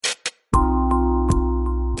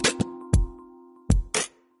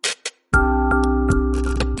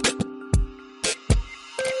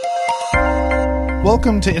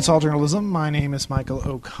Welcome to It's All Journalism. My name is Michael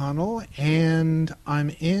O'Connell, and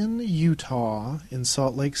I'm in Utah, in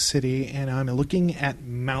Salt Lake City, and I'm looking at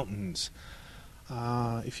mountains.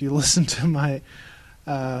 If you listen to my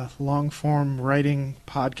long-form writing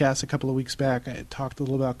podcast a couple of weeks back, I talked a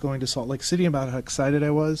little about going to Salt Lake City, about how excited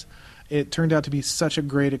I was. It turned out to be such a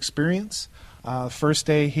great experience. First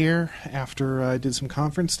day here, after I did some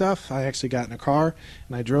conference stuff, I actually got in a car,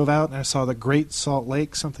 and I drove out, and I saw the Great Salt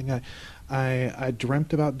Lake, something I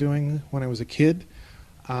dreamt about doing when I was a kid.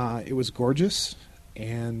 It was gorgeous,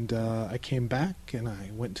 and I came back and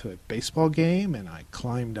I went to a baseball game and I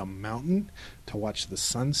climbed a mountain to watch the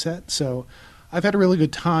sunset. So I've had a really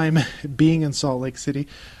good time being in Salt Lake City,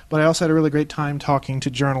 but I also had a really great time talking to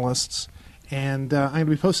journalists. And I'm going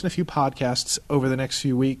to be posting a few podcasts over the next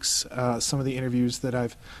few weeks, some of the interviews that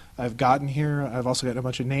I've gotten here. I've also got a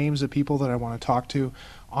bunch of names of people that I want to talk to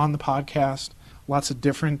on the podcast. Lots of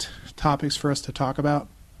different topics for us to talk about.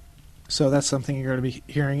 So that's something you're going to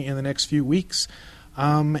be hearing in the next few weeks.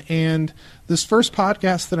 And this first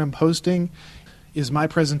podcast that I'm posting is my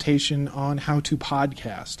presentation on how to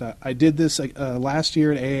podcast. I did this last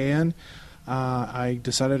year at AAN. I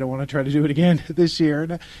decided I want to try to do it again this year.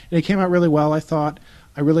 And it came out really well. I thought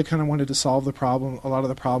I really kind of wanted to solve the problem, a lot of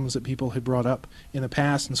the problems that people had brought up in the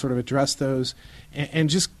past, and sort of address those and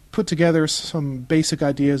just put together some basic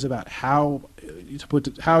ideas about how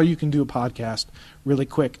you can do a podcast really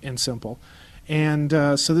quick and simple. And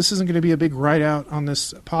so this isn't going to be a big write-out on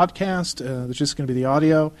this podcast. It's just going to be the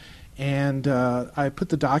audio. And I put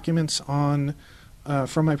the documents on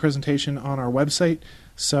from my presentation on our website.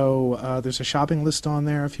 So there's a shopping list on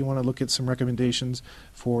there if you want to look at some recommendations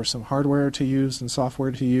for some hardware to use and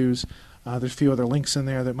software to use. There's a few other links in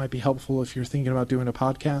there that might be helpful if you're thinking about doing a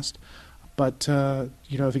podcast. But if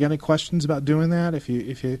you got any questions about doing that, if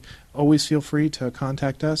you always feel free to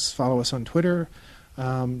contact us, follow us on Twitter,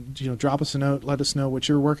 drop us a note, let us know what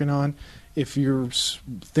you're working on. If you're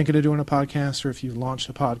thinking of doing a podcast or if you've launched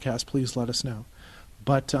a podcast, please let us know.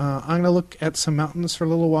 But I'm going to look at some mountains for a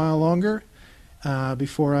little while longer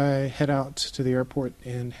before I head out to the airport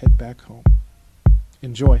and head back home.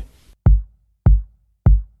 Enjoy.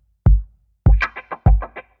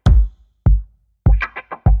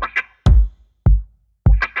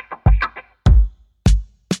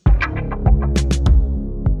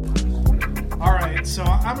 So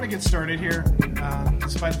I'm going to get started here,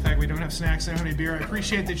 despite the fact we don't have snacks, I don't have any beer. I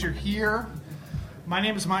appreciate that you're here. My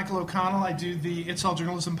name is Michael O'Connell. I do the It's All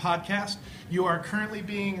Journalism podcast. You are currently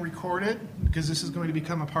being recorded because this is going to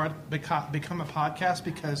become a podcast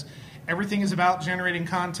because everything is about generating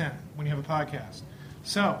content when you have a podcast.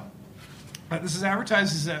 So this is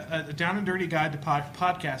advertised as a down and dirty guide to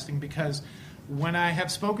podcasting because when I have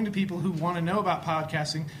spoken to people who want to know about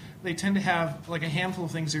podcasting, they tend to have like a handful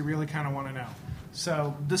of things they really kind of want to know.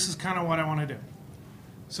 So this is kind of what I want to do.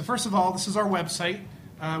 So first of all, this is our website.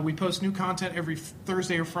 We post new content every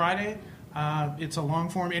Thursday or Friday. It's a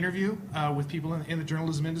long-form interview with people in the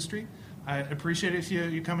journalism industry. I appreciate it if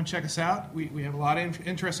you come and check us out. We have a lot of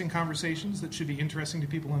interesting conversations that should be interesting to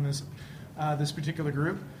people in this particular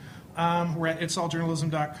group. We're at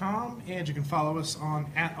itsalljournalism.com, and you can follow us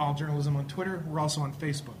on @alljournalism on Twitter. We're also on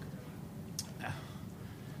Facebook.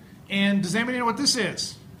 And does anybody know what this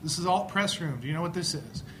is? This is Alt Press Room. Do you know what this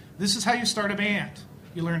is? This is how you start a band.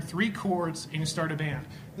 You learn 3 chords and you start a band.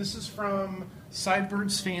 This is from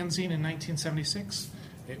Sideburns fanzine in 1976.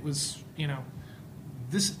 It was,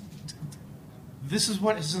 this is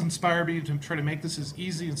what has inspired me to try to make this as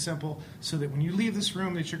easy and simple so that when you leave this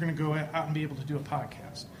room that you're going to go out and be able to do a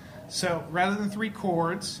podcast. So rather than 3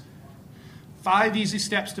 chords, 5 easy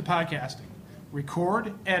steps to podcasting.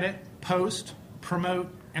 Record, edit, post,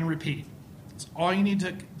 promote, and repeat. It's all you need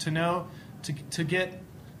to know to get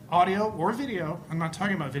audio or video. I'm not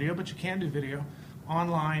talking about video, but you can do video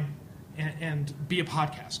online and be a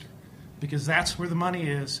podcaster because that's where the money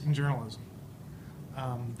is in journalism.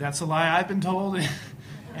 That's a lie I've been told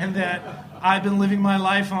and that I've been living my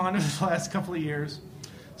life on for the last couple of years.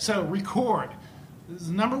 So record.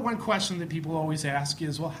 The number one question that people always ask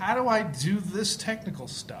is, well, how do I do this technical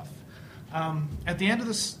stuff? At the end of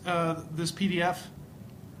this PDF,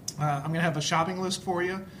 I'm going to have a shopping list for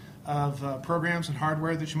you of programs and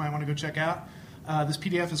hardware that you might want to go check out. This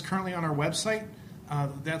PDF is currently on our website.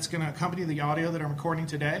 That's going to accompany the audio that I'm recording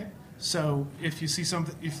today. So if you see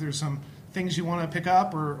if there's some things you want to pick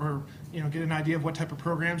up or get an idea of what type of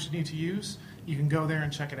programs you need to use, you can go there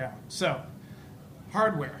and check it out. So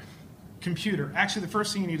hardware, computer. Actually, the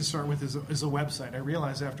first thing you need to start with is a website. I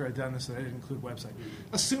realized after I'd done this that I didn't include website.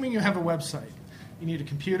 Assuming you have a website, you need a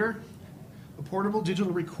computer, a portable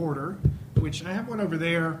digital recorder, which I have one over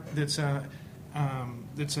there that's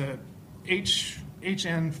It's a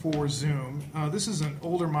HN4 Zoom. This is an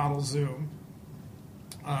older model Zoom.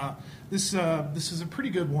 This is a pretty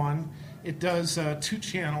good one. It does 2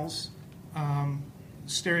 channels,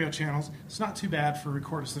 stereo channels. It's not too bad for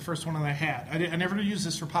record. It's the first one that I had. I never used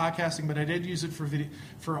this for podcasting, but I did use it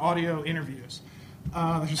for audio interviews.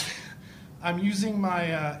 I'm using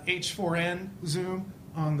my H4n Zoom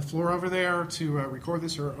on the floor over there to record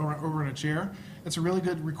this, or over in a chair. It's a really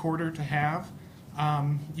good recorder to have.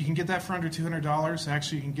 You can get that for under $200.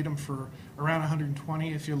 Actually, you can get them for around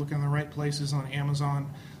 $120 if you're looking in the right places on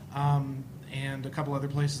Amazon, and a couple other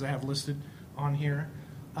places I have listed on here.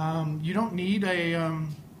 You don't need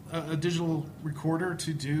a digital recorder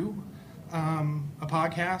to do a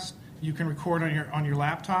podcast. You can record on your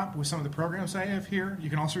laptop with some of the programs I have here. You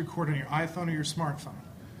can also record on your iPhone or your smartphone.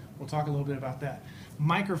 We'll talk a little bit about that.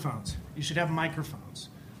 Microphones. You should have microphones.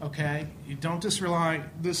 Okay? You don't just rely.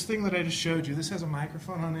 This thing that I just showed you, this has a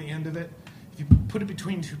microphone on the end of it. If you put it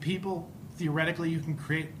between 2 people, theoretically you can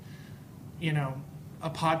create, a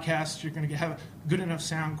podcast. You're going to have good enough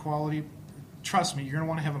sound quality. Trust me, you're going to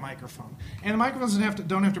want to have a microphone. And the microphones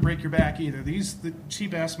don't have to break your back either. The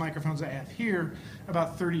cheap-ass microphones I have here,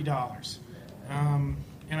 about $30. And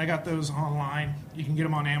I got those online. You can get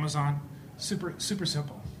them on Amazon. Super, super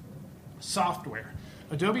simple. Software.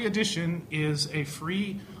 Adobe Audition is a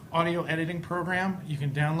free audio editing program. You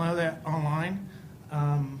can download that online.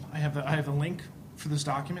 I have a link for this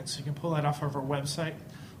document, so you can pull that off of our website.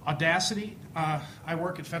 Audacity. I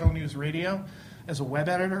work at Federal News Radio as a web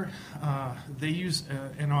editor. They use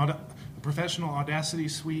a professional Audacity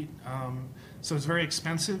suite, so it's very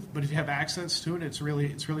expensive. But if you have access to it, it's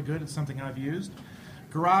really good. It's something I've used.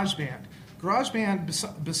 GarageBand.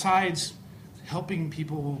 GarageBand, besides helping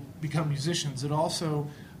people become musicians, it also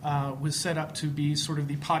was set up to be sort of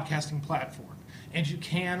the podcasting platform, and you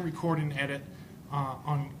can record and edit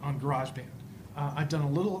on GarageBand. I've done a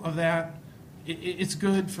little of that. It's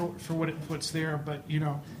good for what's there, but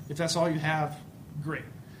if that's all you have, great.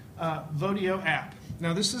 Vodio app.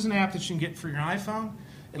 Now this is an app that you can get for your iPhone.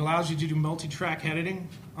 It allows you to do multi-track editing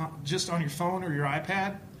just on your phone or your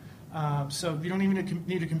iPad. So you don't even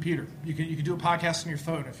need a computer. You can do a podcast on your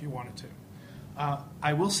phone if you wanted to.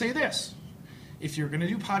 I will say this. If you're going to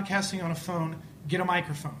do podcasting on a phone, get a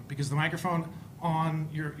microphone, because the microphone on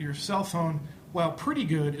your cell phone, while pretty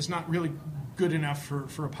good, is not really good enough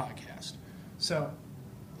for a podcast. So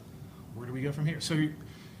where do we go from here? So you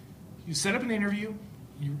set up an interview,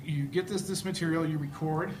 you get this material, you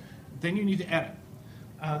record, then you need to edit.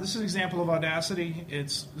 This is an example of Audacity.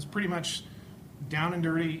 It's pretty much down and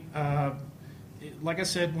dirty. Like I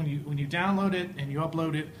said, when you download it and you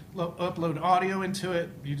upload audio into it,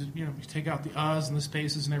 you take out the uhs and the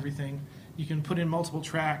spaces and everything. You can put in multiple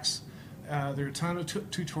tracks. There are a ton of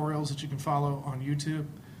tutorials that you can follow on YouTube.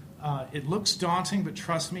 It looks daunting, but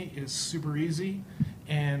trust me, it is super easy.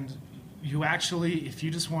 And you actually, if you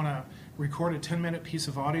just want to record a 10-minute piece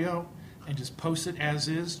of audio and just post it as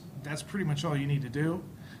is, that's pretty much all you need to do.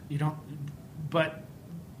 But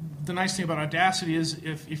the nice thing about Audacity is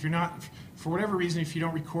if you're not, for whatever reason, if you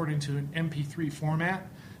don't record into an MP3 format,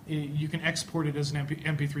 you can export it as an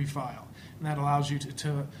MP3 file. And that allows you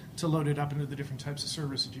to load it up into the different types of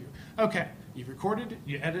services you. Okay, you've recorded it,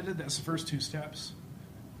 you edited, that's the first 2 steps.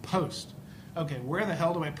 Post. Okay, where the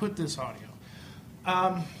hell do I put this audio?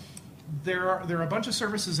 There are a bunch of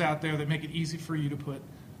services out there that make it easy for you to put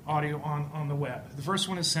audio on the web. The first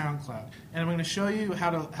one is SoundCloud, and I'm going to show you how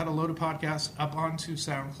to load a podcast up onto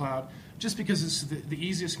SoundCloud, just because it's the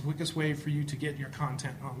easiest and quickest way for you to get your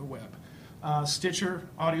content on the web. Stitcher,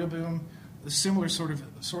 Audio Boom, similar sort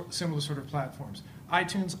of platforms.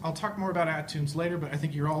 iTunes. I'll talk more about iTunes later, but I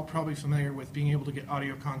think you're all probably familiar with being able to get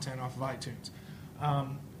audio content off of iTunes.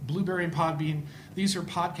 Blueberry and Podbean. These are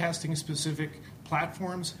podcasting specific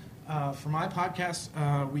platforms. For my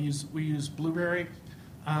podcast, we use Blueberry.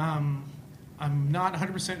 I'm not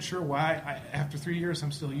 100% sure why. After 3 years,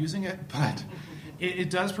 I'm still using it, but it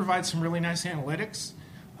does provide some really nice analytics,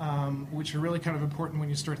 which are really kind of important when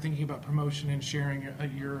you start thinking about promotion and sharing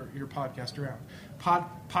your podcast around.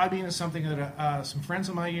 Podbean is something that some friends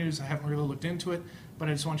of mine use. I haven't really looked into it, but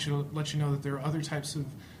I just want to let you know that there are other types of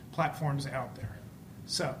platforms out there.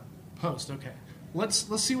 So, post. Okay, let's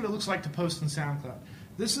see what it looks like to post in SoundCloud.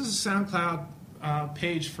 This is a SoundCloud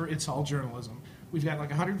page for It's All Journalism. We've got like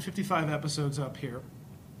 155 episodes up here.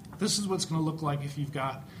 This is what's going to look like if you've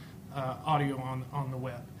got audio on the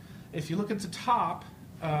web. If you look at the top,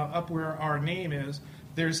 up where our name is,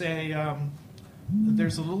 there's a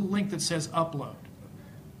little link that says Upload.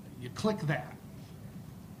 You click that.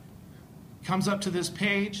 Comes up to this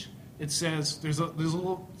page. it says there's a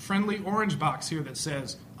little friendly orange box here that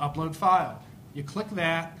says upload file. You click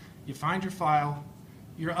that, you find your file,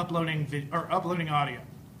 you're uploading audio.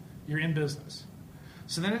 You're in business.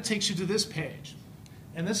 So then it takes you to this page.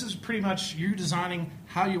 And this is pretty much you designing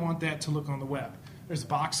how you want that to look on the web. There's a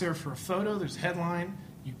box there for a photo, there's a headline,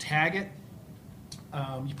 you tag it,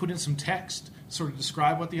 you put in some text, sort of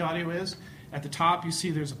describe what the audio is. At the top you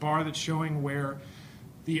see there's a bar that's showing where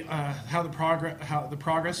how the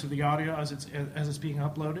progress of the audio as it's being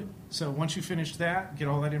uploaded. So once you finish that, get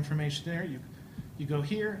all that information there, you go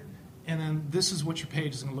here, and then this is what your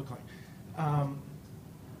page is going to look like.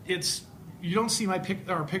 You don't see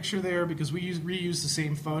our picture there because we reuse the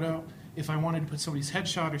same photo. If I wanted to put somebody's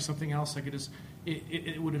headshot or something else, I could just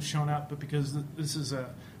it would have shown up. But because this is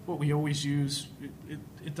what we always use,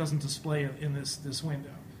 it doesn't display in this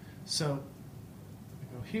window. So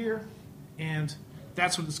I go here, and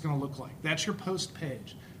that's what it's going to look like. That's your post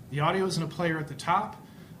page. The audio is in a player at the top.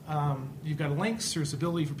 You've got links. There's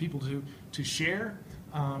ability for people to share.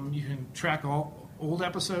 You can track all old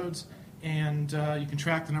episodes, and you can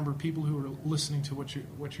track the number of people who are listening to what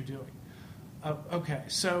you're doing. Okay,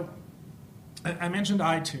 so I mentioned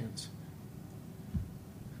iTunes.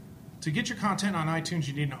 To get your content on iTunes,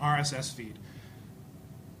 you need an RSS feed.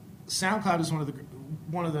 SoundCloud is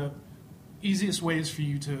one of the easiest ways for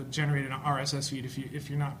you to generate an RSS feed if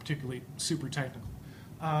you're not particularly super technical.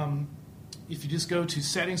 If you just go to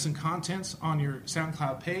settings and contents on your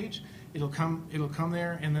SoundCloud page, it'll come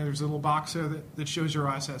there, and then there's a little box there that shows your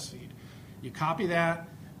RSS feed. You copy that,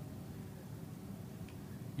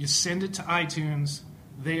 you send it to iTunes,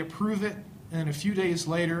 they approve it, and then a few days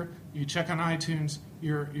later, you check on iTunes,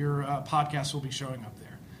 your podcast will be showing up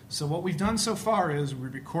there. So what we've done so far is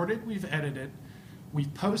we've recorded, we've edited,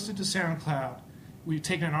 we've posted to SoundCloud, we've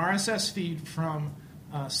taken an RSS feed from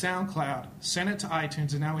SoundCloud, sent it to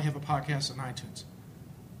iTunes, and now we have a podcast on iTunes.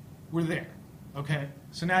 We're there, okay?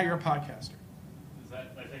 So now you're a podcaster.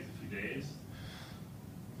 That takes a few days?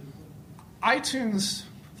 iTunes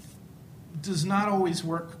does not always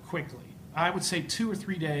work quickly. I would say 2 or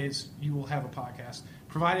 3 days you will have a podcast,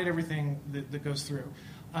 provided everything that goes through.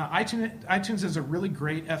 iTunes has a really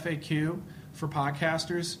great FAQ for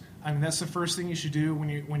podcasters. I mean, that's the first thing you should do when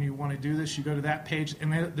you want to do this. You go to that page,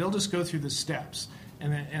 and they'll just go through the steps,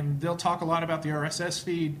 and they'll talk a lot about the RSS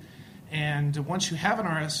feed. And once you have an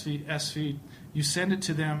RSS feed, you send it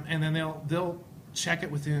to them, and then they'll check it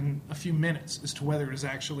within a few minutes as to whether it is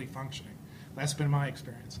actually functioning. That's been my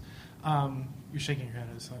experience. You're shaking your head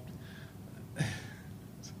at this.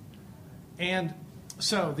 And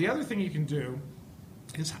so the other thing you can do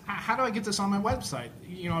is, how do I get this on my website?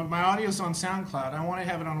 You know, my audio is on SoundCloud. I want to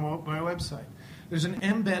have it on my website. There's an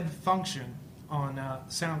embed function on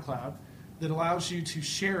SoundCloud that allows you to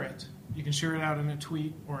share it. You can share it out in a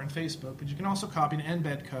tweet or in Facebook, but you can also copy an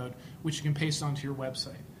embed code, which you can paste onto your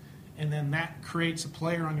website. And then that creates a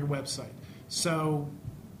player on your website. So,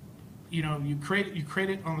 you know, you create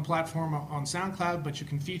it on the platform on SoundCloud, but you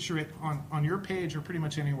can feature it on your page or pretty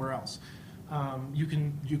much anywhere else. You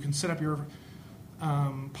can set up your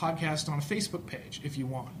podcast on a Facebook page if you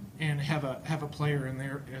want, and have a player in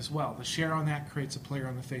there as well. The share on that creates a player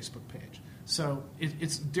on the Facebook page. So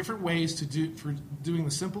it's different ways to doing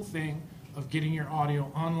the simple thing of getting your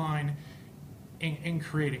audio online and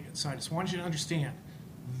creating it. So I just want you to understand,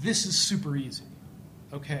 this is super easy.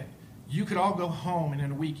 Okay, you could all go home, and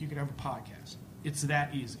in a week you could have a podcast. It's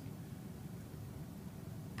that easy.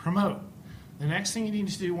 Promote. The next thing you need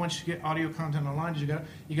to do once you get audio content online is you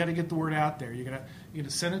got to get the word out there. You got to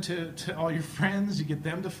send it to all your friends. You get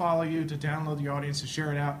them to follow you, to download the audience, to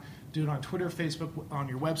share it out. Do it on Twitter, Facebook, on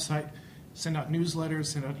your website. Send out newsletters,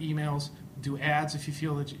 send out emails, do ads if you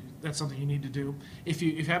feel that that's something you need to do. If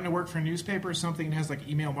you happen to work for a newspaper or something that has like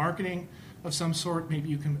email marketing of some sort, maybe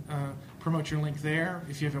you can promote your link there.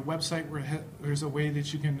 If you have a website where there's a way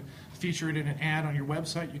that you can feature it in an ad on your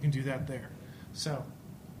website, you can do that there. So,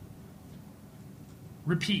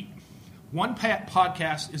 repeat. One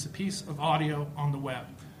podcast is a piece of audio on the web.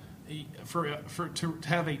 To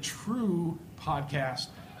have a true podcast,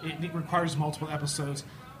 it requires multiple episodes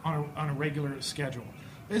on a regular schedule.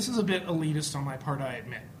 This is a bit elitist on my part, I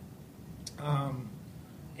admit.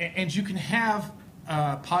 And you can have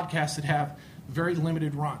podcasts that have very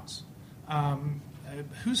limited runs.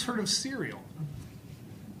 Who's heard of Serial?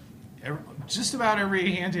 Just about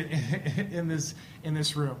every hand in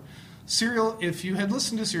this room. Serial, if you had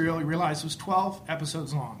listened to Serial, you realize it was 12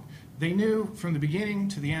 episodes long. They knew from the beginning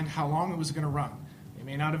to the end how long it was going to run. They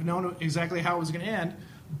may not have known exactly how it was going to end,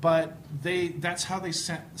 but that's how they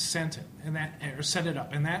sent it and or set it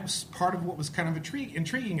up, and that's part of what was kind of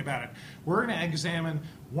intriguing about it. We're going to examine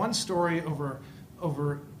one story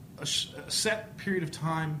over a set period of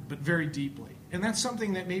time, but very deeply, and that's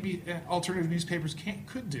something that maybe alternative newspapers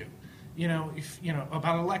could do.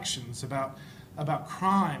 About elections, about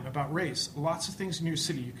crime, about race, lots of things in your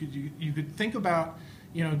city. You could think about,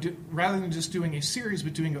 rather than just doing a series,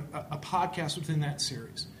 but doing a podcast within that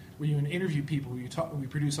series, where you interview people, we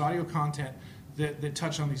produce audio content that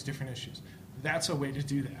touch on these different issues. That's a way to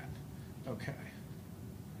do that. Okay.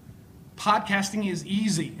 Podcasting is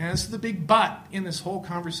easy, and this is the big but in this whole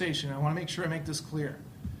conversation. I want to make sure I make this clear.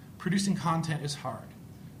 Producing content is hard.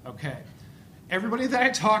 Okay. Everybody that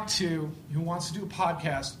I talk to who wants to do a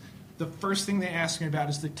podcast, the first thing they ask me about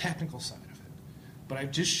is the technical side of it. But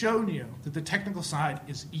I've just shown you that the technical side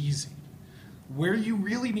is easy. Where you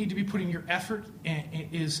really need to be putting your effort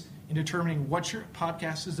is in determining what your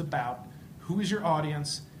podcast is about, who is your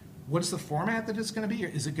audience, what's the format that it's going to be.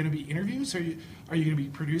 Is it going to be interviews? Are you going to be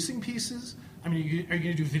producing pieces? I mean, are you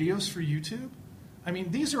going to do videos for YouTube? I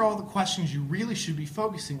mean, these are all the questions you really should be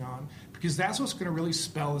focusing on, because that's what's going to really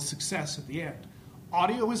spell the success at the end.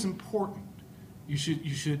 Audio is important. You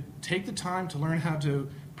should take the time to learn how to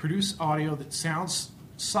produce audio that sounds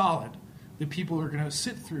solid, that people are going to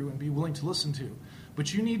sit through and be willing to listen to.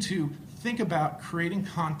 But you need to think about creating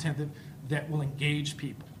content that will engage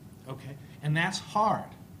people, okay? And that's hard,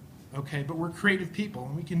 okay? But we're creative people,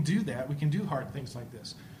 and we can do that. We can do hard things like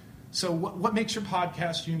this. So what makes your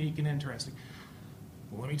podcast unique and interesting?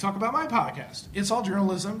 Well, let me talk about my podcast. It's all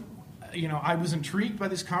journalism. I was intrigued by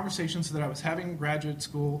these conversations that I was having in graduate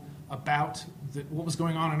school about what was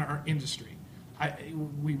going on in our industry.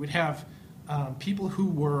 We would have people who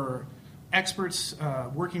were experts,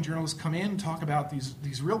 working journalists, come in and talk about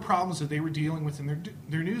these real problems that they were dealing with in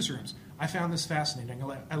their newsrooms. I found this fascinating.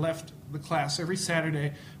 I left the class every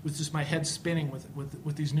Saturday with just my head spinning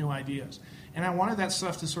with these new ideas. And I wanted that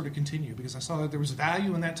stuff to sort of continue, because I saw that there was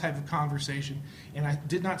value in that type of conversation, and I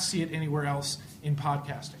did not see it anywhere else in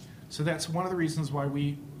podcasting. So that's one of the reasons why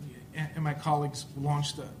we and my colleagues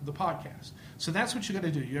launched the podcast. So that's what you got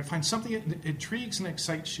to do. You got to find something that intrigues and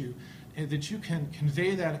excites you, and that you can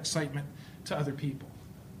convey that excitement to other people.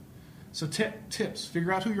 So tips: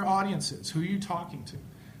 figure out who your audience is. Who are you talking to?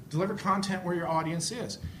 Deliver content where your audience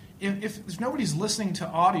is. If nobody's listening to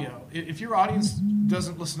audio, if your audience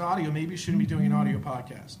doesn't listen to audio, maybe you shouldn't be doing an audio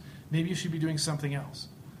podcast. Maybe you should be doing something else.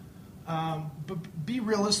 But be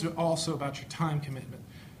realistic also about your time commitment.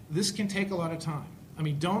 This can take a lot of time. I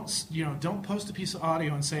mean, don't post a piece of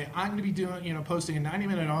audio and say, I'm going to be doing, posting a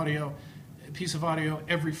 90-minute piece of audio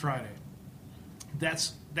every Friday.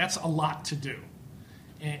 That's a lot to do,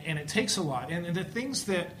 and it takes a lot. And the things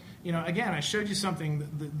that, again, I showed you something.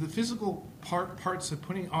 The physical parts of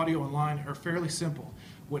putting audio online are fairly simple.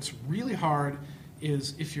 What's really hard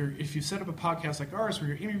is if you set up a podcast like ours where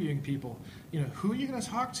you're interviewing people, who are you going to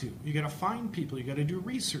talk to? You got to find people. You got to do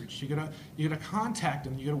research. You got to contact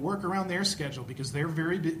them. You got to work around their schedule, because they're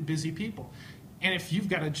very busy people. And if you've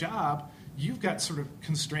got a job, you've got sort of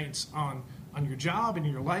constraints on your job and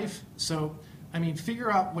your life. So, I mean, figure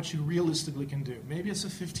out what you realistically can do. Maybe it's a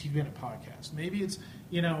 15-minute podcast. Maybe it's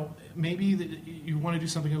maybe you want to do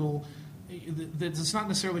something a little that's not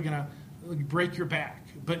necessarily going to break your back,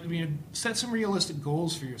 but set some realistic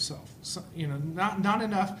goals for yourself. So, not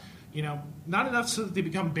enough so that they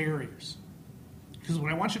become barriers. Because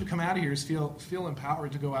what I want you to come out of here is feel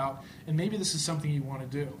empowered to go out, and maybe this is something you want to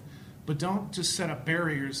do, but don't just set up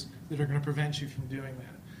barriers that are going to prevent you from doing that.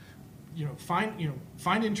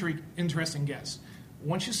 Find interesting guests.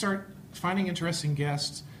 Once you start finding interesting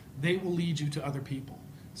guests, they will lead you to other people.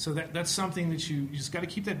 So that's something that you just got to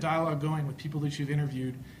keep that dialogue going with people that you've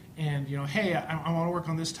interviewed. And, hey, I want to work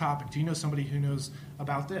on this topic. Do you know somebody who knows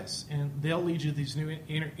about this? And they'll lead you to these new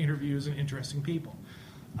interviews and interesting people.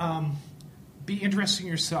 Be interesting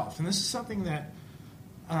yourself. And this is something that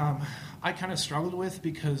I kind of struggled with,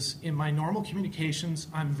 because in my normal communications,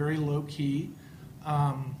 I'm very low-key.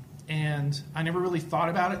 And I never really thought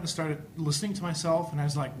about it, and started listening to myself. And I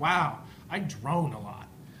was like, wow, I drone a lot.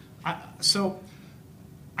 So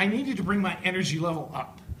I needed to bring my energy level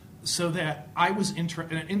up, so that I was an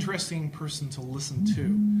interesting person to listen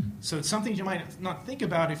to. So it's something you might not think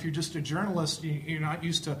about if you're just a journalist, you're not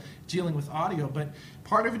used to dealing with audio, but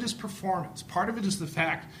part of it is performance. Part of it is the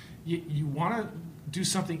fact you want to do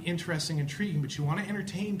something interesting, intriguing, but you want to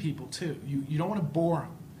entertain people too. You don't want to bore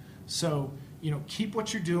them. So, keep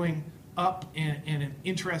what you're doing up and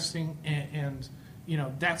interesting, and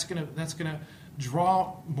that's gonna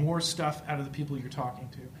draw more stuff out of the people you're talking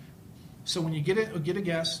to. So when you get a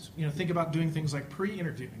guest, think about doing things like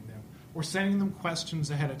pre-interviewing them or sending them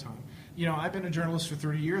questions ahead of time. I've been a journalist for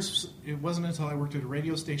 30 years. It wasn't until I worked at a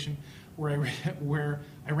radio station where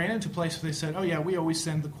I ran into a place where they said, oh yeah, we always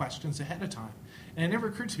send the questions ahead of time. And it never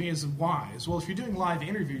occurred to me as why. As well, if you're doing live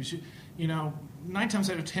interviews, 9 times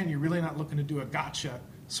out of 10, you're really not looking to do a gotcha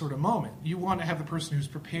sort of moment. You want to have the person who's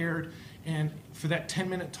prepared, and for that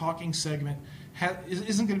 10-minute talking segment,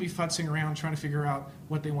 isn't going to be futzing around trying to figure out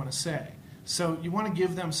what they want to say. So you want to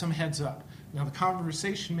give them some heads up. Now, the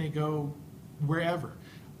conversation may go wherever.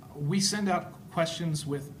 We send out questions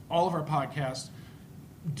with all of our podcasts.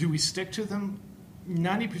 Do we stick to them?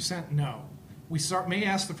 90% no. We may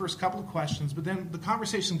ask the first couple of questions, but then the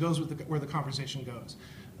conversation goes with where the conversation goes.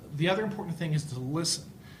 The other important thing is to listen.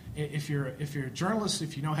 If you're a journalist,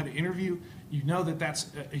 if you know how to interview, you know that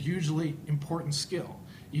that's a hugely important skill.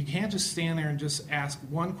 You can't just stand there and just ask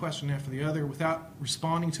one question after the other without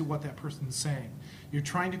responding to what that person is saying. You're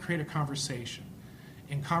trying to create a conversation,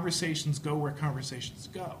 and conversations go where conversations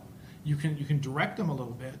go. You can direct them a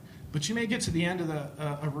little bit, but you may get to the end of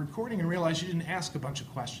a recording and realize you didn't ask a bunch of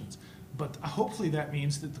questions. But hopefully that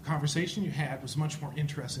means that the conversation you had was much more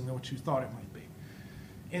interesting than what you thought it might be.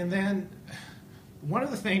 And then one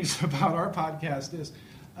of the things about our podcast is,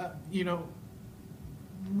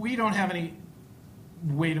 we don't have any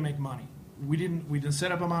way to make money. We didn't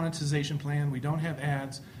set up a monetization plan. We don't have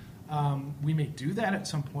ads. We may do that at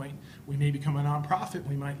some point. We may become a nonprofit.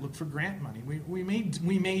 We might look for grant money. We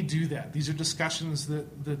may do that. These are discussions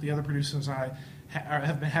that the other producers and I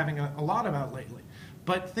have been having a lot about lately.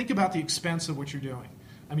 But think about the expense of what you're doing.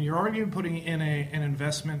 I mean, you're already putting in an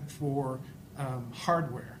investment for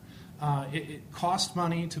hardware. It costs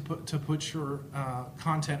money to put your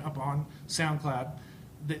content up on SoundCloud.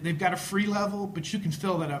 They've got a free level, but you can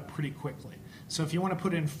fill that up pretty quickly. So if you want to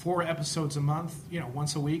put in 4 episodes a month,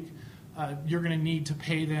 once a week, you're going to need to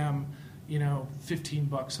pay them,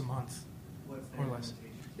 $15 a month or less.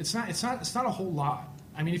 It's not a whole lot.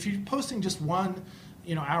 I mean, if you're posting just one,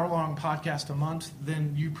 hour-long podcast a month,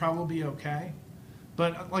 then you'd probably be okay.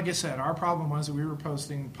 But like I said, our problem was that we were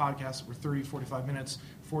posting podcasts that were 30, 45 minutes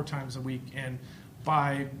 4 times a week, and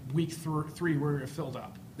by week 3 we were filled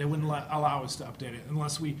up. They wouldn't allow us to update it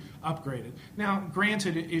unless we upgraded. Now,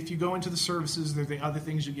 granted, if you go into the services, there are the other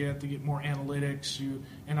things you get more analytics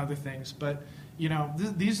and other things. But,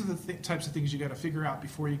 these are the types of things you got to figure out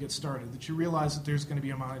before you get started, that you realize that there's going to be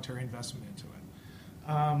a monetary investment into it.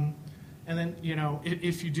 And then,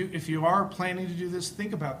 if you are planning to do this,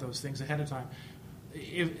 think about those things ahead of time.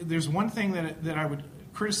 If there's one thing that I would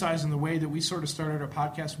criticize in the way that we sort of started our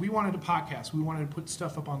podcast, we wanted a podcast. We wanted to put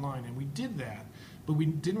stuff up online, and we did that. But we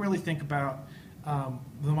didn't really think about the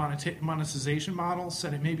monetization model,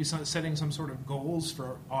 maybe setting some sort of goals for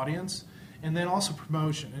our audience, and then also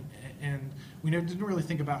promotion. And we didn't really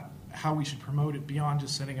think about how we should promote it beyond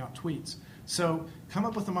just sending out tweets. So come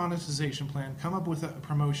up with a monetization plan, come up with a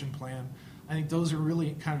promotion plan. I think those are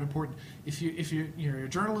really kind of important. If you're a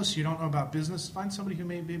journalist, you don't know about business, find somebody who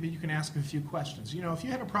maybe you can ask a few questions. If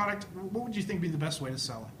you had a product, what would you think would be the best way to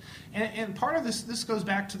sell it? And part of this goes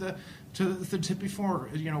back to the tip before,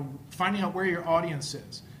 finding out where your audience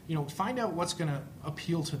is. Find out what's going to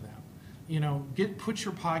appeal to them. Put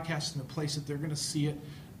your podcast in a place that they're going to see it,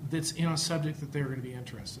 that's in a subject that they're going to be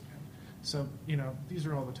interested in. So, these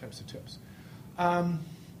are all the types of tips.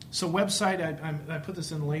 So website, I put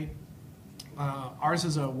this in late. Ours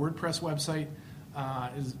is a WordPress website.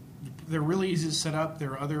 They're really easy to set up.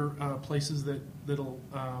 There are other places that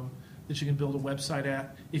you can build a website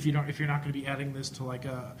at if you're not going to be adding this to like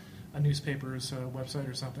a newspaper's website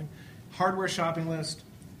or something. Hardware shopping list.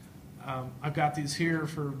 I've got these here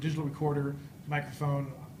for digital recorder,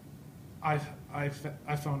 microphone, iPhone,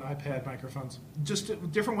 iPad microphones. Just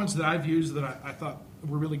different ones that I've used that I thought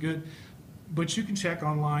were really good. But you can check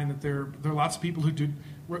online that there are lots of people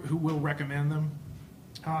who will recommend them.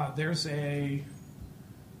 There's a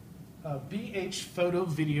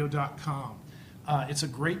bhphotovideo.com. It's a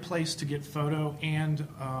great place to get photo and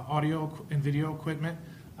audio and video equipment.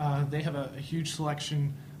 They have a huge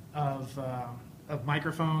selection of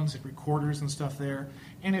microphones and recorders and stuff there.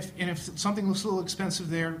 And if something looks a little expensive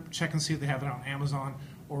there, check and see if they have it on Amazon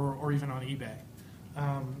or even on eBay.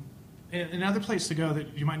 Another place to go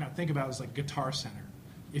that you might not think about is like Guitar Center.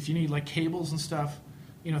 If you need like cables and stuff,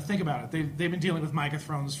 think about it. They've been dealing with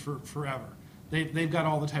microphones for forever. They've got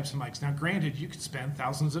all the types of mics. Now, granted, you could spend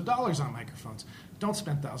thousands of dollars on microphones. Don't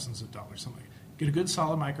spend thousands of dollars on microphones. Get a good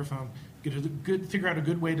solid microphone. Figure out a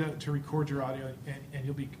good way to record your audio, and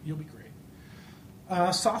you'll be great.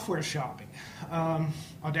 Software shopping,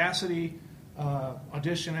 Audacity,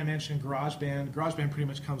 Audition, I mentioned GarageBand. GarageBand pretty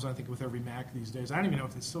much comes, I think, with every Mac these days. I don't even know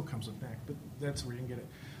if it still comes with Mac, but that's where you can get it.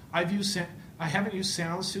 I haven't used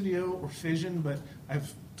Sound Studio or Fission, but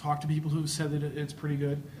I've talked to people who said that it's pretty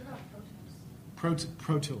good. What about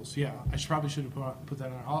Pro Tools, yeah. Probably should have put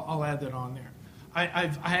that on. I'll add that on there. I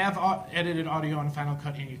have edited audio on Final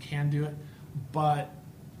Cut, and you can do it, but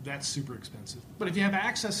that's super expensive. But if you have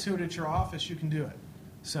access to it at your office, you can do it.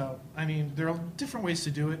 So, I mean, there are different ways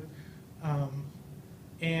to do it.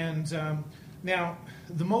 Now,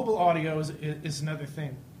 the mobile audio is another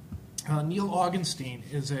thing. Neil Augenstein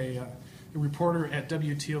is a reporter at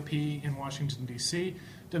WTOP in Washington, D.C.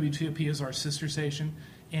 WTOP is our sister station,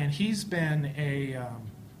 and he's been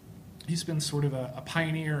sort of a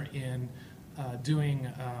pioneer in doing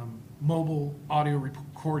mobile audio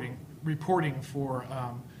reporting for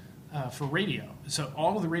radio. So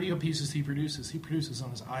all of the radio pieces he produces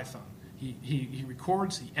on his iPhone. He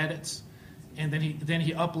records, he edits, and then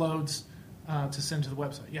he uploads to send to the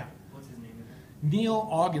website. Yeah. what's his name again? Neil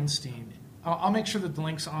Augenstein. I'll make sure that the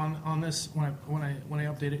link's on this when I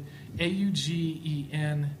update it.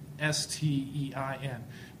 AUGENSTEIN.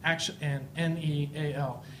 Actually, and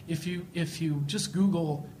NEAL. If you just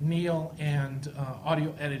Google Neil and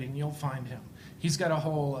audio editing, you'll find him. He's got a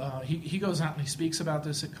whole. He goes out and he speaks about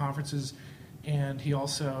this at conferences, and he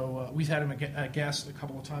also we've had him a guest a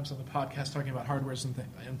couple of times on the podcast talking about hardwares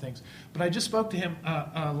and things. But I just spoke to him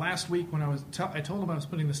last week when I told him I was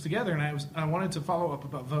putting this together, and I wanted to follow up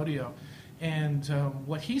about Vodio, and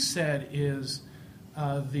what he said is.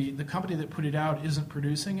 The company that put it out isn't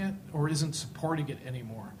producing it or isn't supporting it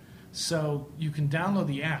anymore. So you can download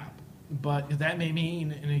the app, but that may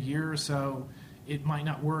mean in a year or so it might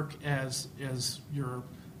not work as your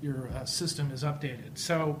system is updated.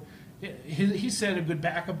 So he said a good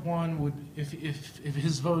backup one would if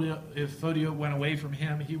Vodio went away from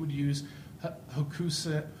him, he would use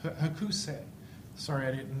Hokuse. Sorry,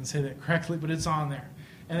 I didn't say that correctly, but it's on there.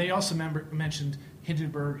 And they also mentioned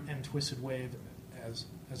Hindenburg and Twisted Wave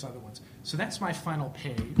as other ones. So that's my final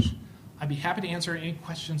page. I'd be happy to answer any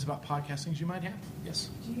questions about podcasting you might have. Yes?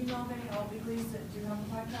 Do you know of any alt weeklies that do have a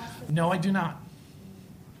podcast? No, I do not.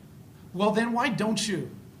 Well, then why don't you?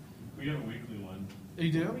 We have a weekly one.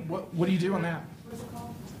 You do? What do you do on that? What's it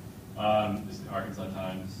called? It's the Arkansas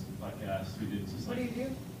Times podcast. We did just What do like you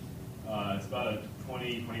do? it's about a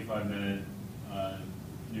 25 minute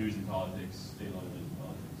news and politics, state level news and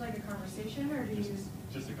politics. Like a conversation, or do you use?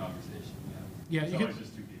 Just a conversation. Yeah, So you it's could,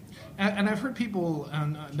 just two people. and I've heard people,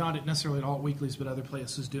 not necessarily at alt weeklies, but other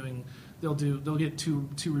places they'll get two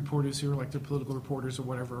reporters who are like their political reporters or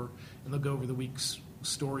whatever, and they'll go over the week's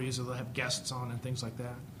stories, or they'll have guests on and things like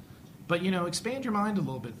that. But expand your mind a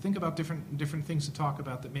little bit. Think about different things to talk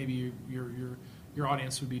about that maybe your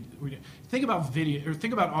audience would be. Think about video or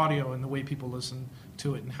think about audio and the way people listen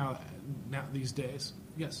to it and how now these days.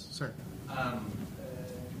 Yes, sir. I'm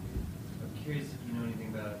curious if you know anything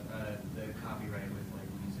about the copyright with like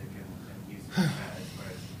music and use of that as far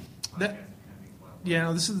as That- podcasts kind of being wild. Yeah,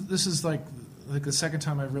 no, this is like the second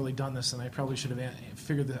time I've really done this, and I probably should have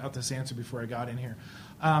figured out this answer before I got in here.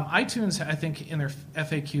 iTunes, I think, in their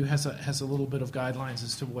FAQ has a little bit of guidelines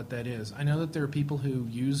as to what that is. I know that there are people who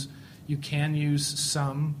you can use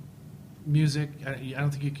some music. I don't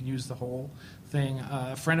think you can use the whole thing.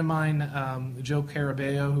 A friend of mine, Joe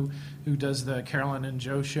Carabeo, who does the Carolyn and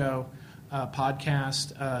Joe Show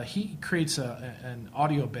podcast, he creates an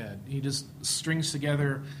audio bed. He just strings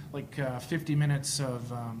together like 50 minutes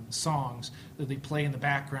of songs that they play in the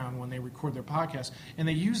background when they record their podcast, and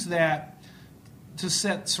they use that to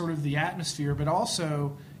set sort of the atmosphere, but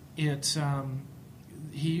also it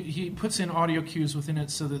he puts in audio cues within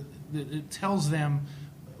it so that it tells them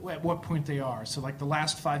at what point they are. So like the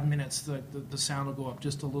last 5 minutes, the sound will go up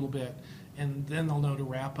just a little bit, and then they'll know to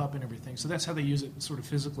wrap up and everything. So that's how they use it sort of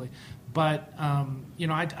physically. But, I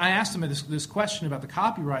asked him this question about the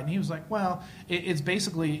copyright, and he was like, well, it's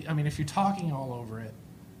basically, I mean, if you're talking all over it,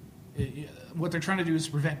 what they're trying to do is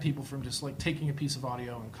prevent people from just like taking a piece of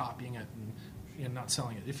audio and copying it and not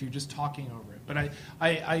selling it if you're just talking over it. But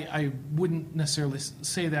I wouldn't necessarily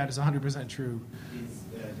say that is 100% true.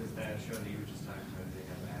 Does that show that you were just talking about, do they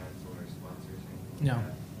have ads or sponsors or anything No. like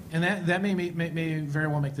that? And that may very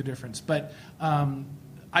well make the difference. But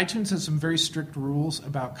iTunes has some very strict rules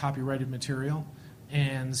about copyrighted material.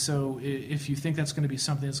 And so if you think that's going to be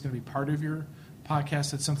something that's going to be part of your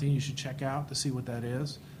podcast, that's something you should check out to see what that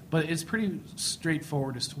is. But it's pretty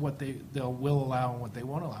straightforward as to what they will allow and what they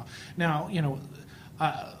won't allow. Now,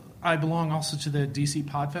 I belong also to the DC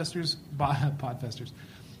Podfesters.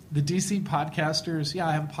 The DC Podcasters, yeah,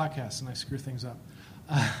 I have a podcast and I screw things up.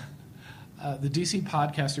 the DC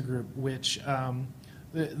Podcaster Group, which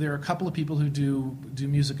there are a couple of people who do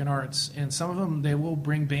music and arts, and some of them, they will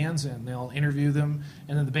bring bands in. They'll interview them,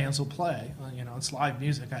 and then the bands will play. It's live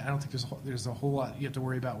music. I don't think there's a whole lot you have to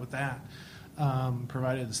worry about with that,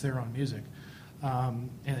 provided it's their own music. And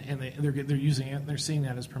they're using it, and they're seeing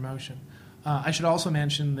that as promotion. I should also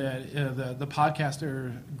mention that the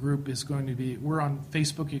podcaster group is going to be. We're on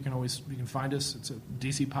Facebook. You can find us. It's a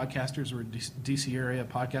DC Podcasters or a DC area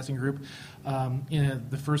podcasting group. In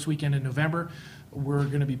the first weekend in November, we're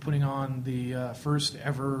going to be putting on the first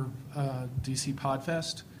ever DC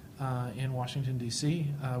Podfest in Washington D.C.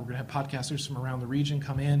 We're going to have podcasters from around the region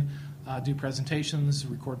come in, do presentations,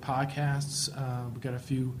 record podcasts. We've got a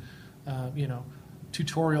few,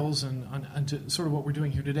 tutorials and to sort of what we're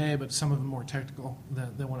doing here today, but some of them more technical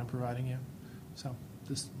than what I'm providing you. So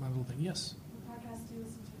this is my little thing. Yes? What podcast do you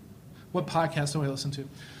listen to? What podcast do I listen to?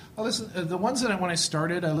 I listen the ones that when I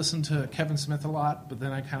started, I listened to Kevin Smith a lot, but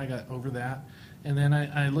then I kind of got over that. And then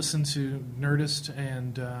I listened to Nerdist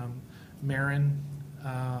and Marin.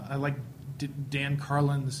 I like Dan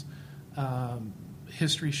Carlin's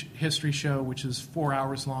history show, which is 4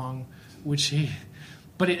 hours long,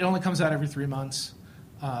 but it only comes out every 3 months.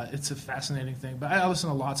 It's a fascinating thing, but I listen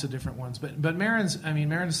to lots of different ones. But Marin's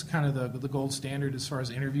kind of the gold standard as far as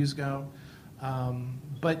interviews go.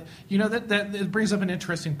 But that it brings up an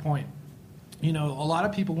interesting point. A lot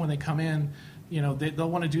of people when they come in, they'll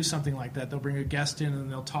want to do something like that. They'll bring a guest in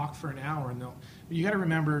and they'll talk for an hour, and you got to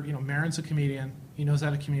remember, Marin's a comedian. He knows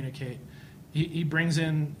how to communicate. He brings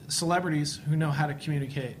in celebrities who know how to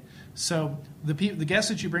communicate. So the guests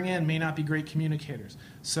that you bring in may not be great communicators.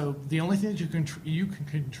 So the only thing that you can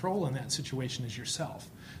control in that situation is yourself.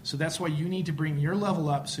 So that's why you need to bring your level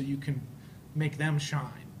up so you can make them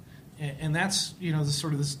shine. And that's the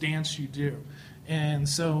sort of this dance you do. And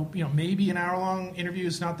so maybe an hour-long interview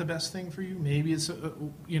is not the best thing for you. Maybe it's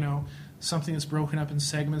something that's broken up in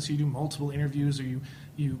segments. You do multiple interviews, or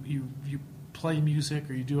you play music,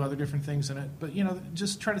 or you do other different things in it. But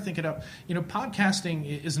just try to think it up.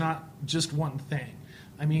 Podcasting is not just one thing.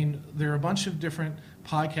 I mean, there are a bunch of different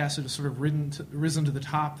podcasts that have sort of risen to the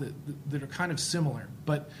top that are kind of similar.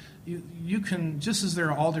 But you can, just as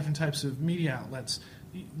there are all different types of media outlets,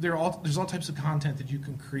 there's all types of content that you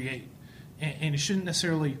can create. And it shouldn't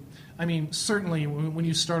necessarily, certainly when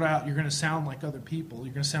you start out, you're going to sound like other people.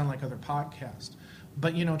 You're going to sound like other podcasts.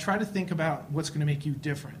 But, try to think about what's going to make you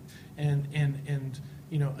different. And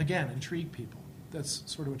again, intrigue people. That's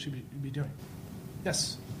sort of what you'd be doing.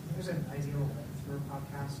 Yes? There's an ideal length for a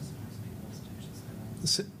podcast as far as people's attention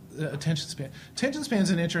span. Attention span. Attention span is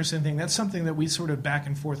an interesting thing. That's something that we sort of back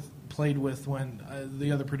and forth played with when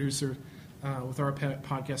the other producer with our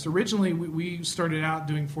podcast. Originally, we started out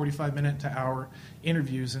doing 45-minute to hour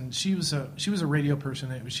interviews, and she was a radio person.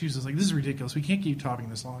 She was just like, "This is ridiculous. We can't keep talking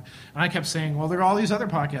this long." And I kept saying, "Well, there are all these other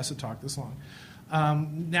podcasts that talk this long."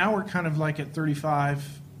 Now we're kind of like at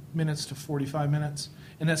 35 minutes to 45 minutes,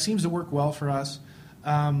 and that seems to work well for us.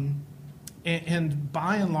 And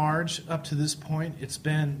by and large, up to this point, it's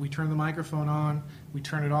been, we turn the microphone on, we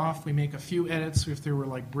turn it off, we make a few edits if there were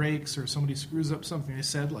like breaks or somebody screws up something they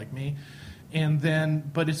said, like me, and then,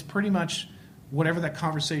 but it's pretty much whatever that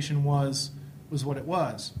conversation was what it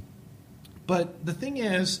was. But the thing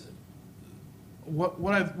is,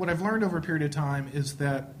 what I've learned over a period of time is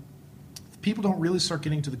that people don't really start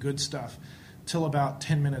getting to the good stuff till about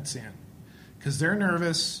 10 minutes in, because they're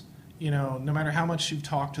nervous. No matter how much you've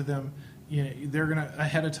talked to them, they're gonna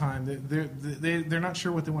ahead of time. They're not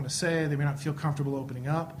sure what they want to say. They may not feel comfortable opening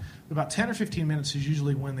up. But about 10 or 15 minutes is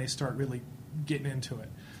usually when they start really getting into it.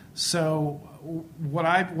 So what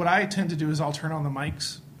I tend to do is I'll turn on the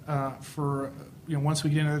mics for once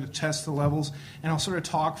we get into to test the levels, and I'll sort of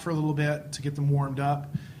talk for a little bit to get them warmed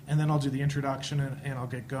up, and then I'll do the introduction and I'll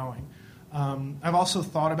get going. I've also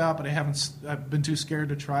thought about, but I've been too scared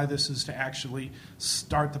to try this, is to actually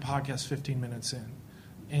start the podcast 15 minutes in.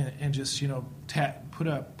 And just put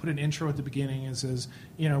an intro at the beginning and says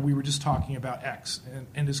we were just talking about X,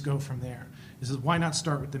 and just go from there. It says, why not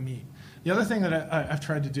start with the meat? The other thing that I've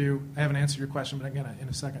tried to do, I haven't answered your question, but I'm gonna in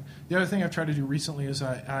a second. The other thing I've tried to do recently is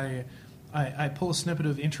I pull a snippet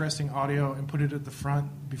of interesting audio and put it at the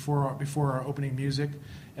front before our opening music,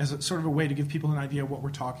 as a, sort of a way to give people an idea of what we're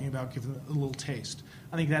talking about, give them a little taste.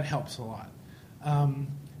 I think that helps a lot.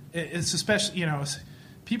 It's especially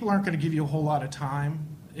people aren't going to give you a whole lot of time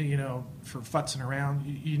for futzing around.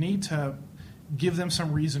 You need to give them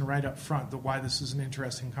some reason right up front why this is an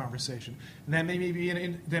interesting conversation. And that may be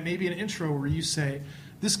an intro where you say,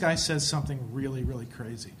 this guy says something really, really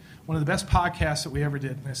crazy. one of the best podcasts that we ever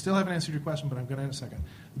did, and I still haven't answered your question, but I'm going to in a second.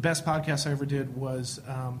 The best podcast I ever did was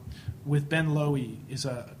with Ben Lowy, is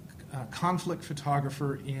a conflict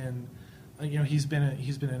photographer in, he's been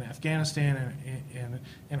in Afghanistan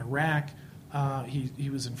and Iraq. He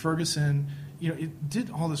was in Ferguson. It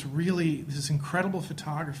did all this incredible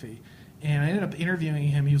photography, and I ended up interviewing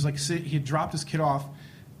him. He was he had dropped his kid off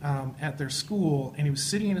at their school, and he was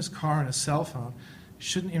sitting in his car on a cell phone.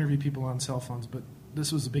 Shouldn't interview people on cell phones, but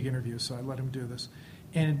this was a big interview, so I let him do this.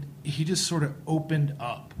 And he just sort of opened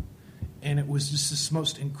up, and it was just this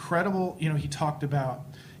most incredible. He talked about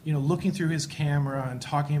looking through his camera and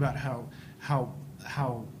talking about how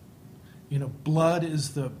blood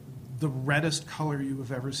is the reddest color you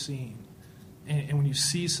have ever seen, and when you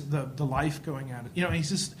see the life going out, he's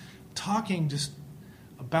just talking just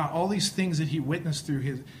about all these things that he witnessed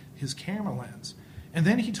through his camera lens. And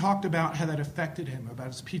then he talked about how that affected him, about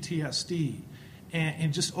his PTSD,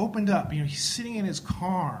 and just opened up. He's sitting in his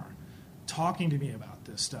car talking to me about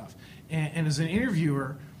this stuff. And as an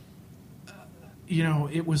interviewer,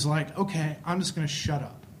 it was like, okay, I'm just going to shut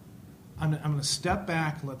up. I'm going to step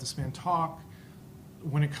back and let this man talk.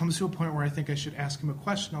 When it comes to a point where I think I should ask him a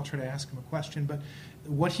question, I'll try to ask him a question. But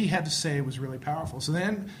what he had to say was really powerful. So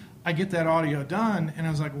then I get that audio done, and I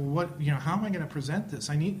was like, well, how am I going to present this?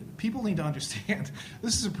 People need to understand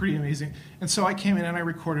this is a pretty amazing. And so I came in and I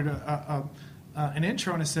recorded an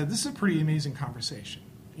intro, and I said, this is a pretty amazing conversation.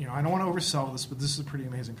 I don't want to oversell this, but this is a pretty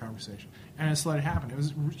amazing conversation. And I just let it happen. It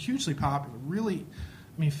was hugely popular, really,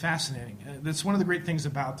 fascinating. That's one of the great things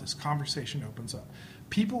about this. Conversation opens up.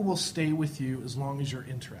 People will stay with you as long as you're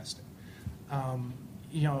interested.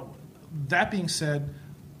 That being said,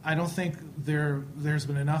 I don't think there's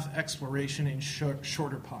been enough exploration in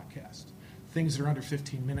shorter podcasts, things that are under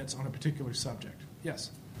 15 minutes on a particular subject.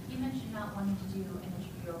 Yes? You mentioned not wanting to do an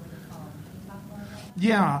interview over the phone. Can you talk more about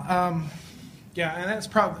that? Yeah, and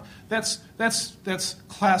that's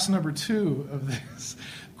class number 2 of this.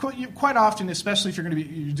 Quite often, especially if you're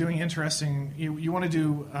doing interesting, you want to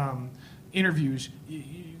do interviews.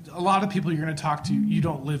 A lot of people you're going to talk to, you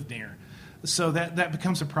don't live near, so that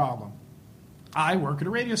becomes a problem. I work at a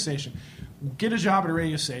radio station. Get a job at a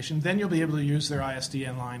radio station, then you'll be able to use their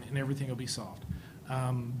ISDN line, and everything will be solved.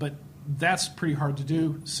 But that's pretty hard to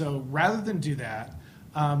do. So rather than do that,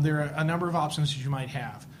 there are a number of options that you might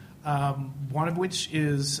have. One of which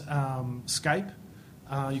is Skype.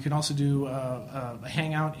 You can also do a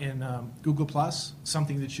Hangout in Google Plus,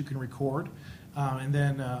 something that you can record, and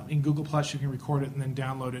then in Google Plus you can record it and then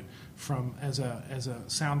download it as a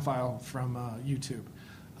sound file from YouTube,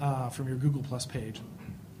 from your Google Plus page,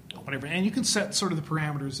 whatever. And you can set sort of the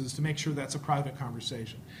parameters as to make sure that's a private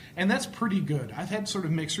conversation, and that's pretty good. I've had sort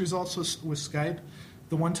of mixed results with Skype.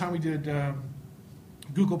 The one time we did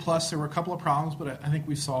Google Plus, there were a couple of problems, but I think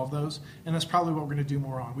we solved those, and that's probably what we're going to do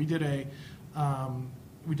more on. We did a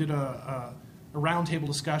roundtable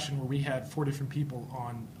discussion where we had 4 different people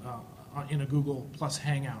on in a Google Plus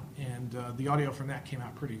Hangout, and the audio from that came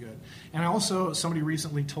out pretty good. And somebody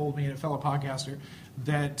recently told me, a fellow podcaster,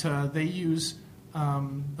 that they use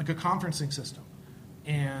like a conferencing system,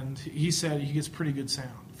 and he said he gets pretty good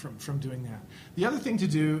sound from doing that. The other thing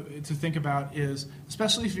to think about is,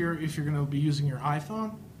 especially if you're going to be using your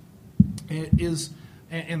iPhone,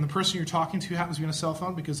 and the person you're talking to happens to be on a cell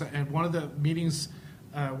phone, because at one of the meetings,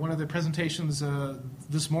 one of the presentations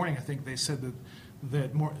this morning, I think they said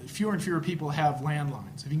that fewer and fewer people have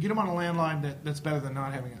landlines. If you can get them on a landline, that's better than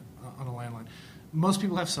not having it on a landline. Most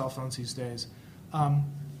people have cell phones these days.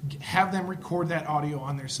 Have them record that audio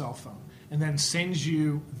on their cell phone, and then send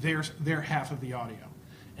you their half of the audio.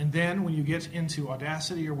 And then when you get into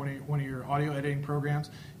Audacity or one of your audio editing programs,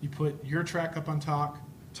 you put your track up on top,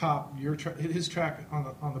 his track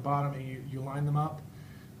on the bottom, and you line them up.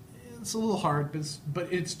 It's a little hard,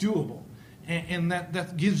 but it's doable, and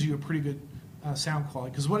that gives you a pretty good sound quality,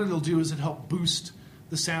 because what it'll do is it'll help boost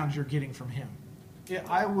the sound you're getting from him. Yeah,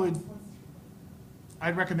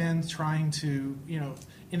 I'd recommend trying to,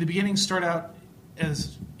 in the beginning, start out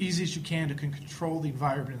as easy as you can to control the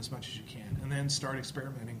environment as much as you can, and then start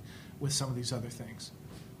experimenting with some of these other things.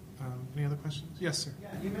 Any other questions? Yes, sir. Yeah,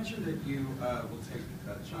 you mentioned that you will take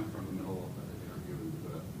a chunk from the middle of the interview and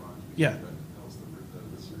put it up front. Yeah. That tells the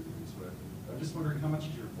listener things. But I'm just wondering, how much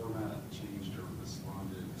has your format changed or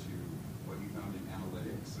responded to what you found in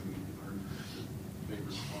analytics? I mean, you learned that they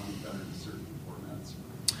respond better to certain formats.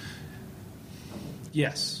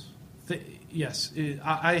 Yes. Yes.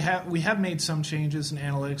 We have made some changes in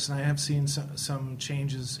analytics, and I have seen some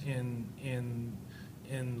changes in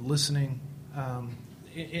listening.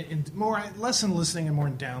 Less in listening and more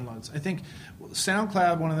in downloads. I think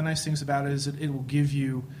SoundCloud, one of the nice things about it is that it will give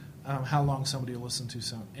you how long somebody will listen to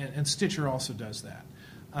some. And Stitcher also does that.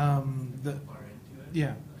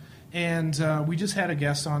 Yeah. And we just had a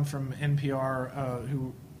guest on from NPR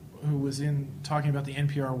who was talking about the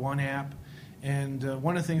NPR One app. And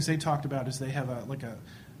one of the things they talked about is they have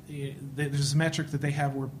there's a metric that they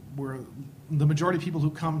have where the majority of people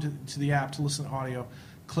who come to the app to listen to audio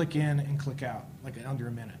click in and click out, like under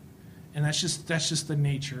a minute. And that's just the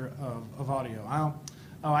nature of audio.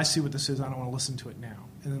 I see what this is, I don't want to listen to it now.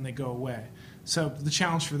 And then they go away. So the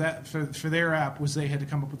challenge for their app was they had to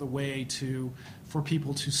come up with a way for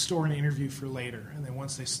people to store an interview for later. And then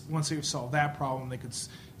once they solved that problem, they could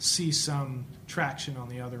see some traction on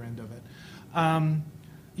the other end of it.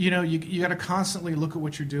 You got to constantly look at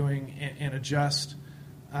what you're doing and adjust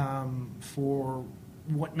for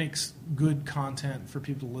what makes good content for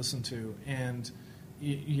people to listen to. And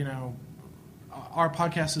our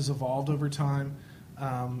podcast has evolved over time.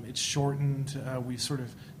 It's shortened. We sort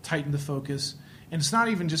of tightened the focus, and it's not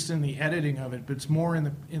even just in the editing of it, but it's more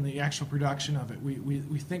in the actual production of it.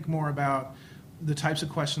 We think more about the types of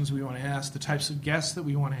questions we want to ask, the types of guests that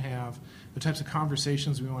we want to have, the types of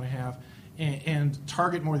conversations we want to have, and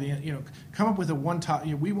target more come up with a one top.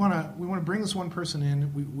 We want to bring this one person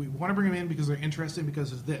in. We want to bring them in because they're interested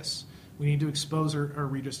because of this. We need to expose our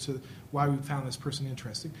readers to why we found this person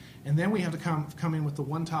interesting. And then we have to come in with the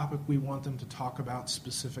one topic we want them to talk about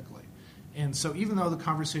specifically. And so even though the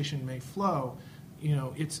conversation may flow,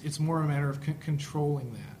 it's more a matter of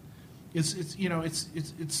controlling that.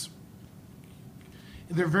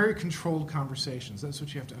 They're very controlled conversations. That's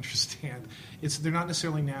what you have to understand. They're not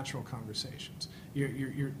necessarily natural conversations.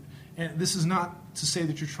 And this is not to say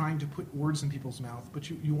that you're trying to put words in people's mouth, but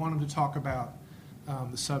you want them to talk about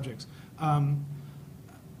the subjects.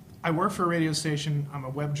 I work for a radio station. I'm a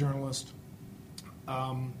web journalist.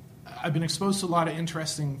 I've been exposed to a lot of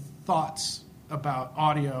interesting thoughts about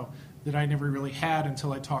audio that I never really had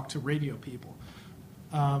until I talked to radio people.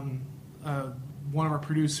 One of our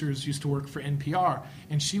producers used to work for NPR,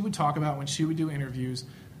 and she would talk about when she would do interviews,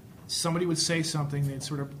 somebody would say something, they'd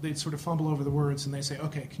sort of fumble over the words, and they say,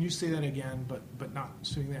 "Okay, can you say that again?" But not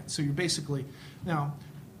saying that. So you're basically now,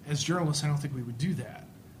 as journalists, I don't think we would do that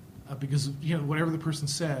because whatever the person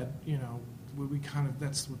said, we kind of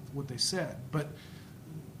that's what they said. But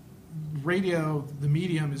radio, the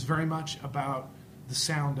medium, is very much about the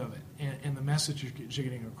sound of it and the message you're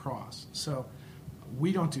getting across. So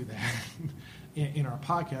we don't do that in our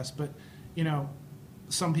podcast, but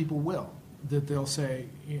some people will. That they'll say,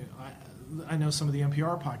 I know some of the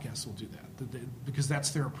NPR podcasts will do that because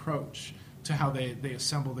that's their approach to how they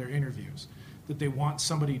assemble their interviews. That they want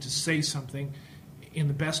somebody to say something in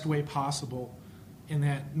the best way possible, and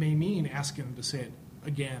that may mean asking them to say it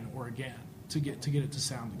again or again to get it to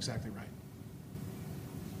sound exactly right.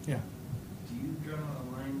 Yeah. Do you draw a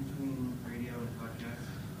line between radio and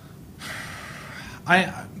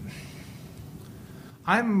podcast?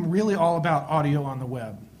 I'm really all about audio on the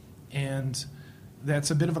web, and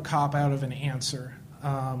that's a bit of a cop-out of an answer.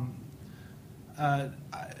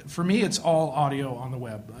 For me, it's all audio on the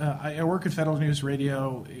web. I work at Federal News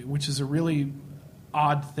Radio, which is a really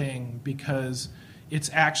odd thing because it's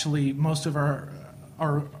actually most of our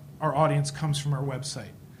audience comes from our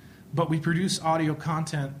website, but we produce audio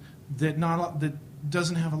content that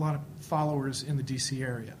doesn't have a lot of followers in the DC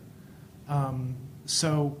area.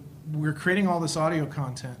 So we're creating all this audio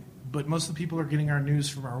content, but most of the people are getting our news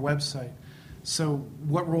from our website. So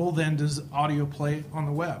what role then does audio play on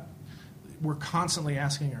the web? We're constantly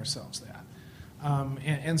asking ourselves that.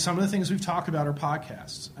 And some of the things we've talked about are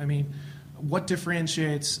podcasts. I mean, what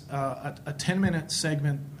differentiates a 10-minute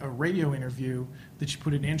segment, a radio interview that you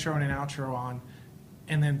put an intro and an outro on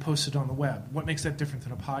and then post it on the web? What makes that different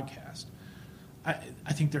than a podcast?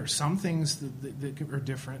 I think there are some things that are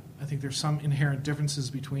different. I think there's some inherent differences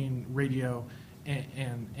between radio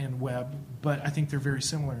and web, but I think they're very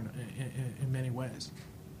similar in many ways.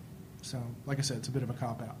 So, like I said, it's a bit of a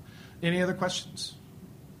cop-out. Any other questions?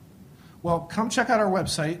 Well, come check out our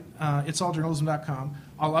website, itsalljournalism.com.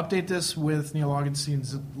 I'll update this with Neil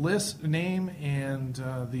Augenstein's name and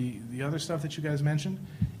the other stuff that you guys mentioned.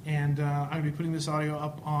 And I'm going to be putting this audio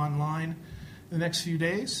up online in the next few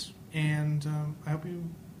days. And I hope you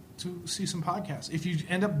to see some podcasts. If you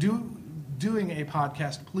end up doing a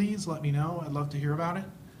podcast, please let me know. I'd love to hear about it.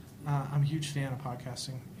 I'm a huge fan of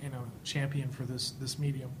podcasting and a champion for this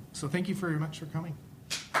medium. So thank you very much for coming.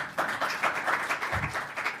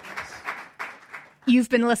 You've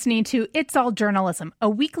been listening to It's All Journalism, a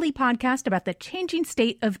weekly podcast about the changing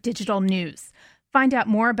state of digital news. Find out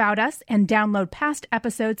more about us and download past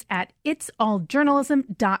episodes at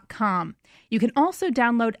itsalljournalism.com. You can also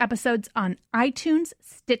download episodes on iTunes,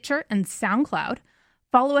 Stitcher, and SoundCloud.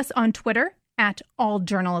 Follow us on Twitter at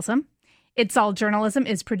alljournalism. It's All Journalism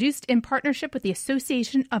is produced in partnership with the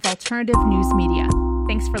Association of Alternative News Media.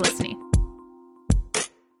 Thanks for listening.